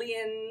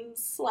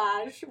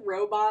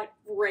alien/robot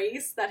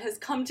race that has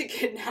come to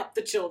kidnap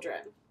the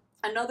children.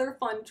 Another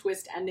fun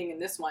twist ending in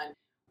this one,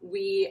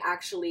 we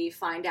actually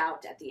find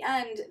out at the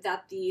end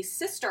that the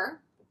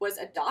sister was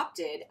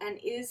adopted and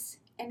is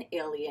an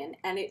alien,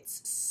 and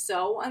it's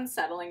so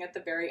unsettling at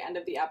the very end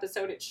of the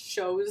episode. It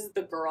shows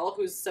the girl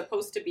who's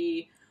supposed to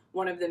be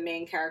one of the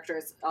main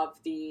characters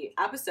of the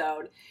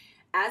episode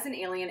as an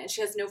alien, and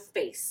she has no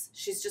face.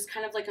 She's just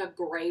kind of like a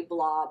gray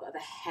blob of a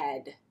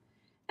head.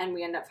 And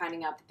we end up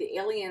finding out that the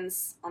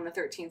aliens on the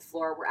 13th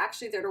floor were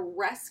actually there to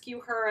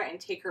rescue her and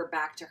take her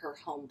back to her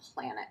home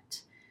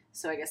planet.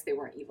 So I guess they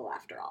weren't evil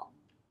after all.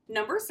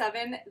 Number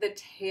 7, The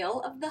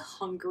Tale of the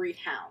Hungry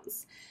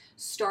Hounds,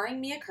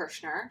 starring Mia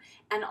Kirshner,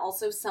 and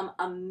also some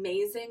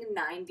amazing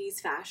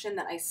 90s fashion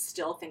that I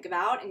still think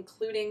about,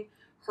 including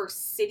her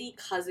city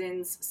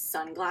cousin's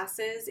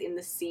sunglasses in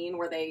the scene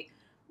where they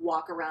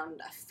walk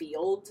around a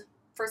field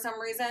for some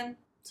reason.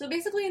 So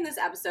basically in this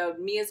episode,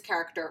 Mia's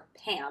character,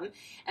 Pam,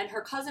 and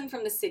her cousin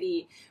from the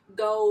city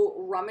go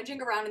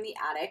rummaging around in the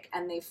attic,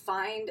 and they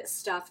find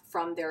stuff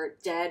from their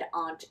dead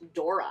aunt,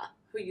 Dora,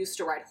 who used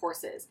to ride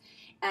horses.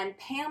 And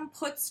Pam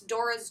puts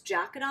Dora's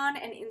jacket on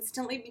and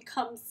instantly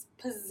becomes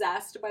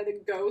possessed by the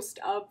ghost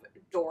of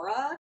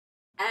Dora.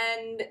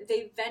 And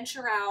they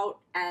venture out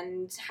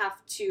and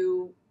have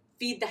to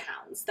feed the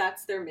hounds.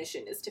 That's their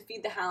mission, is to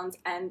feed the hounds,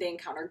 and they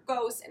encounter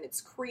ghosts, and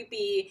it's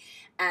creepy,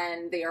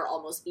 and they are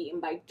almost eaten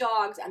by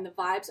dogs, and the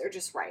vibes are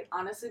just right.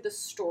 Honestly, the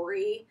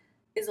story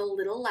is a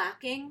little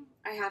lacking,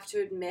 I have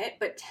to admit,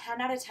 but 10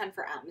 out of 10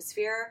 for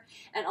atmosphere,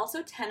 and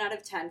also 10 out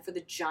of 10 for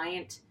the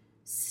giant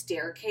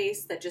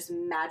staircase that just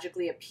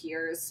magically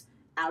appears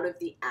out of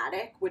the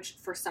attic, which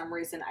for some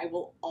reason I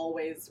will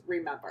always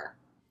remember.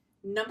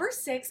 Number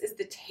 6 is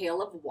The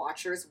Tale of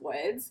Watcher's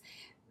Woods.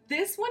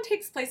 This one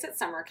takes place at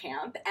summer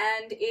camp,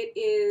 and it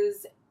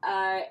is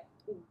a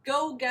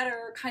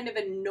go-getter, kind of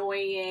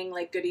annoying,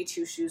 like goody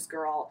two-shoes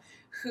girl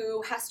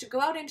who has to go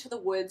out into the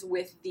woods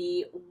with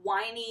the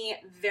whiny,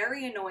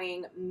 very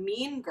annoying,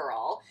 mean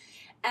girl,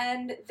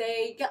 and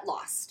they get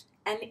lost.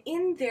 And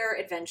in their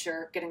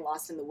adventure, getting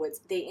lost in the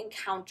woods, they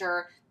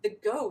encounter the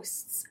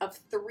ghosts of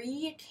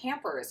 3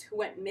 campers who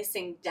went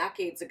missing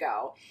decades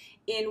ago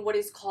in what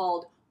is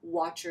called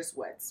Watcher's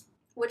Woods,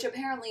 which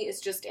apparently is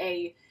just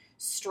a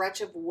stretch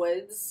of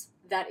woods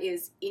that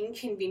is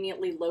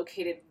inconveniently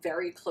located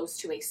very close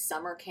to a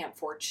summer camp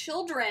for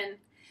children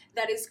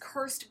that is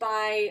cursed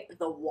by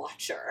the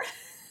Watcher,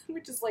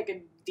 which is like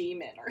a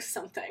demon or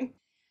something.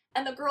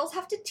 And the girls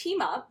have to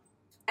team up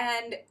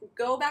and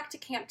go back to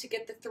camp to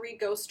get the 3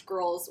 ghost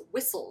girls'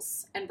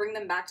 whistles and bring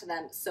them back to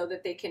them so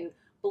that they can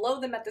blow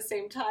them at the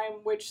same time,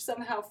 which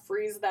somehow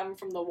frees them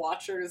from the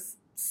Watcher's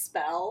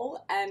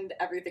spell, and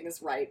everything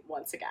is right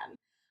once again.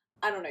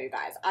 I don't know, you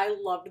guys. I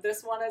loved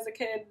this one as a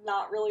kid.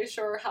 Not really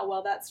sure how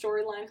well that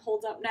storyline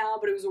holds up now,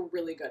 but it was a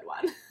really good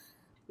one.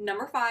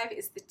 Number 5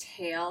 is The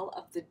Tale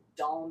of the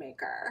Doll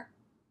Maker.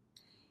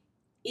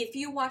 If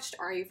you watched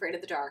Are You Afraid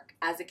of the Dark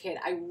as a kid,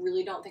 I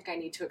really don't think I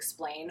need to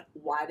explain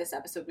why this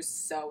episode was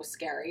so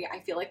scary.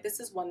 I feel like this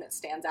is one that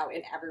stands out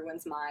in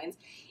everyone's minds.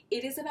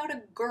 It is about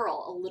a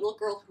girl, a little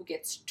girl who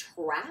gets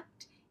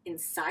trapped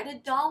inside a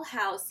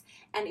dollhouse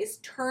and is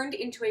turned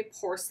into a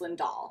porcelain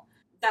doll.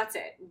 That's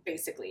it,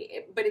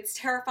 basically. But it's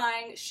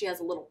terrifying. She has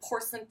a little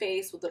porcelain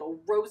face with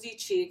little rosy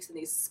cheeks and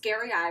these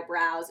scary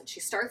eyebrows, and she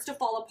starts to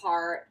fall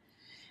apart.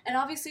 And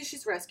obviously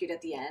she's rescued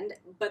at the end,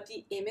 but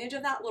the image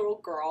of that little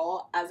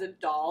girl as a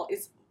doll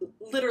is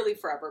literally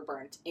forever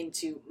burnt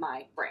into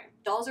my brain.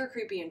 Dolls are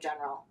creepy in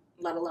general,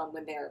 let alone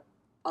when they're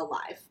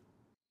alive.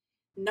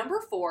 Number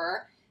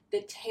 4,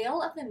 The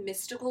Tale of the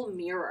Mystical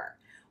Mirror,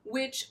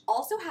 which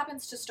also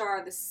happens to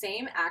star the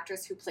same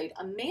actress who played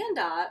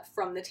Amanda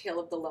from The Tale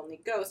of the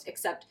Lonely Ghost,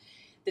 except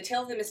The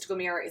Tale of the Mystical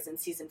Mirror is in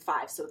season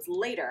 5, so it's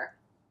later,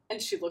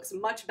 and she looks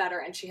much better,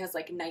 and she has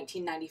like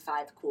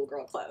 1995 cool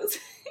girl clothes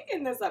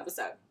in this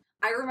episode.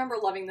 I remember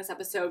loving this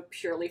episode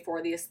purely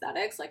for the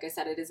aesthetics. Like I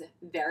said, it is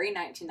very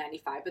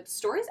 1995, but the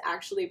story is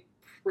actually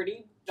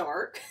pretty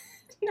dark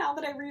now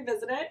that I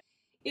revisit it.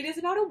 It is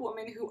about a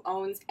woman who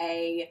owns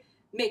a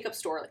makeup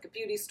store, like a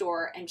beauty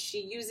store, and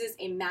she uses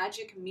a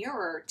magic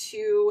mirror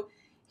to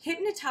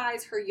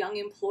hypnotize her young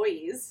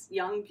employees,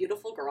 young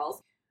beautiful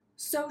girls,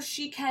 so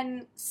she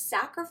can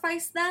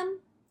sacrifice them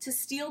to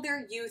steal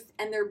their youth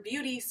and their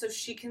beauty so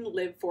she can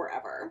live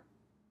forever.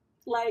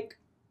 Like,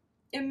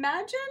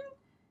 imagine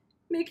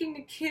making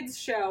a kids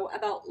show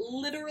about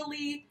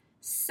literally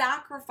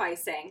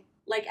sacrificing,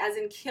 like as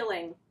in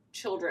killing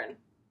children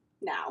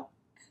now,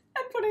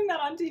 and putting that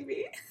on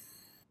TV.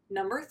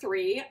 Number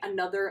 3,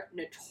 another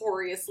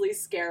notoriously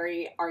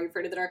scary Are You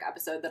Afraid of the Dark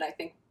episode that I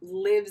think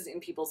lives in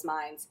people's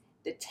minds,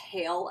 The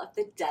Tale of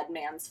the Dead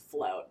Man's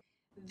Float.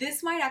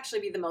 This might actually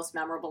be the most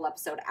memorable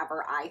episode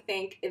ever, I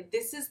think.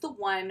 This is the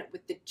one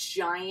with the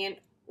giant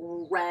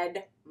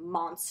red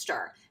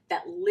monster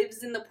that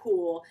lives in the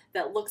pool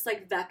that looks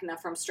like Vecna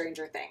from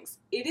Stranger Things.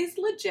 It is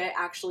legit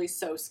actually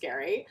so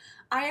scary.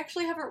 I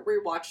actually haven't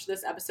rewatched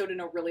this episode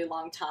in a really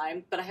long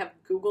time, but I have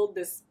Googled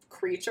this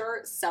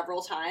creature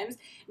several times.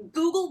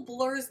 Google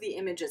blurs the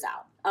images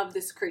out of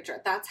this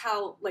creature. That's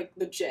how, like,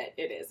 legit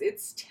it is.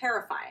 It's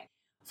terrifying.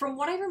 From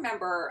what I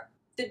remember,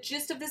 the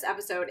gist of this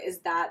episode is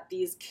that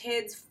these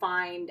kids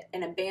find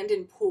an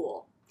abandoned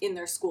pool in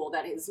their school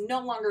that is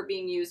no longer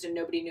being used and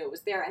nobody knew it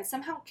was there, and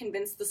somehow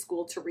convince the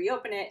school to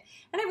reopen it,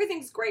 and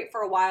everything's great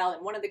for a while,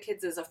 and one of the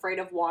kids is afraid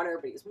of water,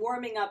 but he's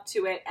warming up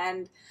to it,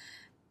 and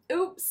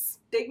oops,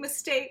 big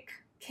mistake,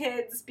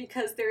 kids,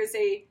 because there's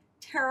a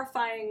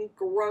terrifying,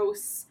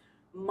 gross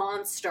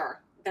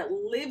monster that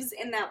lives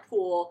in that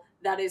pool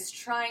that is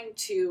trying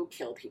to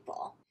kill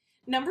people.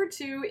 Number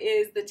 2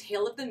 is The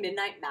Tale of the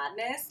Midnight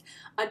Madness,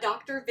 a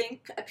Dr. Vink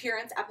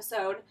appearance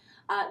episode.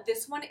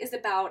 This one is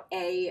about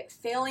a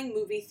failing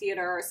movie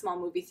theater, a small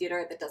movie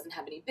theater that doesn't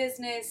have any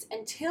business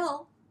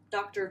until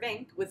Dr.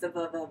 Vink, with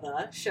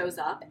a shows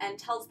up and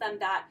tells them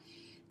that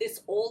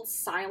this old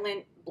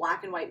silent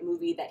black and white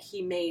movie that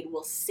he made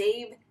will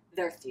save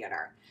their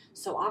theater.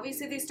 So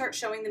obviously they start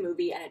showing the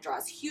movie and it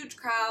draws huge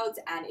crowds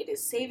and it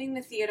is saving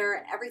the theater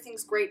and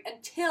everything's great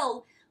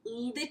until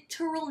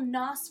literal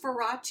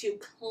Nosferatu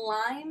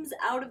climbs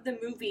out of the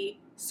movie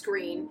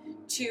screen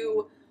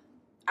to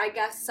I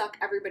guess, suck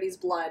everybody's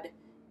blood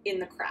in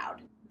the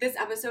crowd. This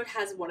episode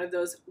has one of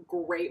those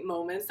great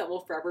moments that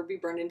will forever be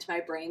burned into my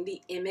brain. The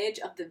image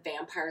of the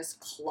vampire's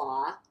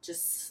claw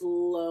just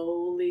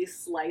slowly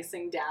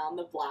slicing down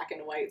the black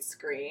and white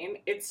screen.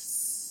 It's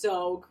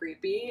so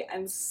creepy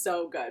and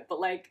so good. But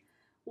like,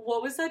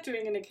 what was that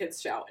doing in a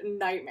kid's show?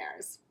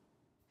 Nightmares.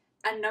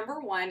 And number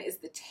 1 is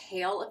The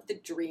Tale of the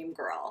Dream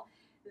Girl.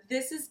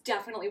 This is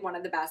definitely one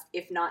of the best,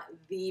 if not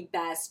the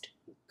best,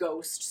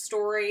 ghost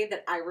story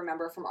that I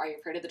remember from Are You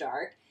Afraid of the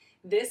Dark?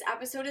 This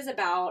episode is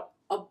about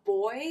a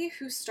boy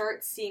who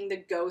starts seeing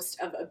the ghost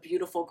of a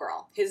beautiful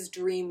girl, his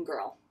dream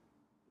girl,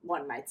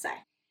 one might say.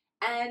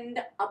 And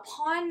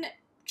upon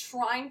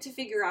trying to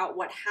figure out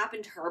what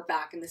happened to her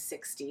back in the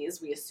 60s,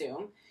 we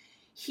assume,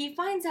 he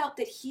finds out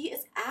that he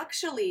is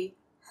actually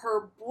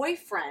her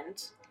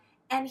boyfriend,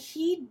 and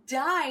he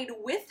died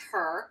with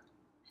her.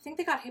 I think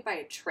they got hit by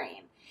a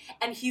train,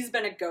 and he's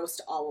been a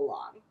ghost all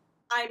along.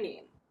 I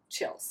mean,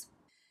 chills.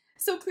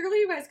 So clearly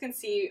you guys can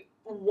see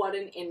what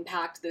an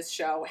impact this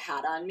show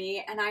had on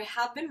me, and I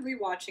have been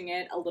rewatching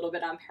it a little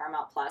bit on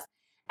Paramount Plus,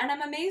 and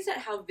I'm amazed at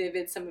how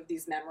vivid some of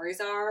these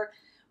memories are,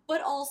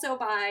 but also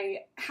by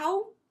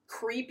how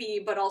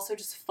creepy but also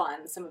just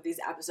fun some of these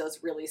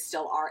episodes really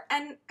still are,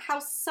 and how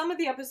some of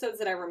the episodes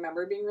that I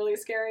remember being really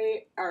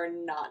scary are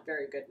not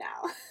very good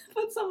now,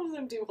 but some of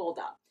them do hold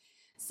up.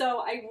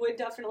 So I would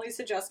definitely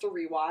suggest a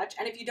rewatch,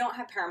 and if you don't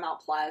have Paramount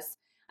Plus,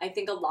 I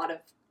think a lot of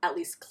at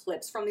least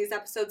clips from these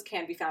episodes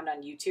can be found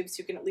on YouTube, so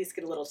you can at least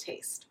get a little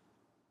taste.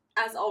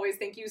 As always,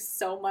 thank you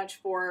so much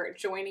for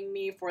joining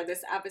me for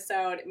this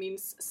episode. It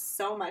means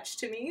so much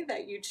to me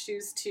that you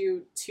choose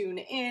to tune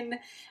in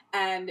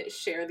and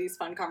share these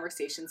fun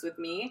conversations with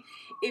me.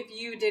 If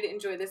you did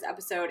enjoy this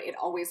episode, it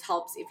always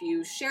helps if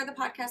you share the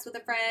podcast with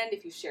a friend,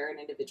 if you share an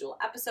individual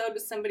episode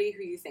with somebody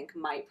who you think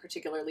might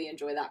particularly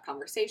enjoy that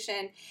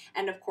conversation,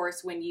 and of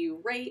course, when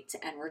you rate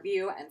and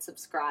review and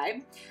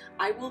subscribe.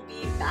 I will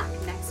be back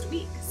next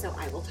week, so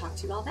I will talk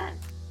to you all then.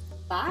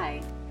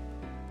 Bye!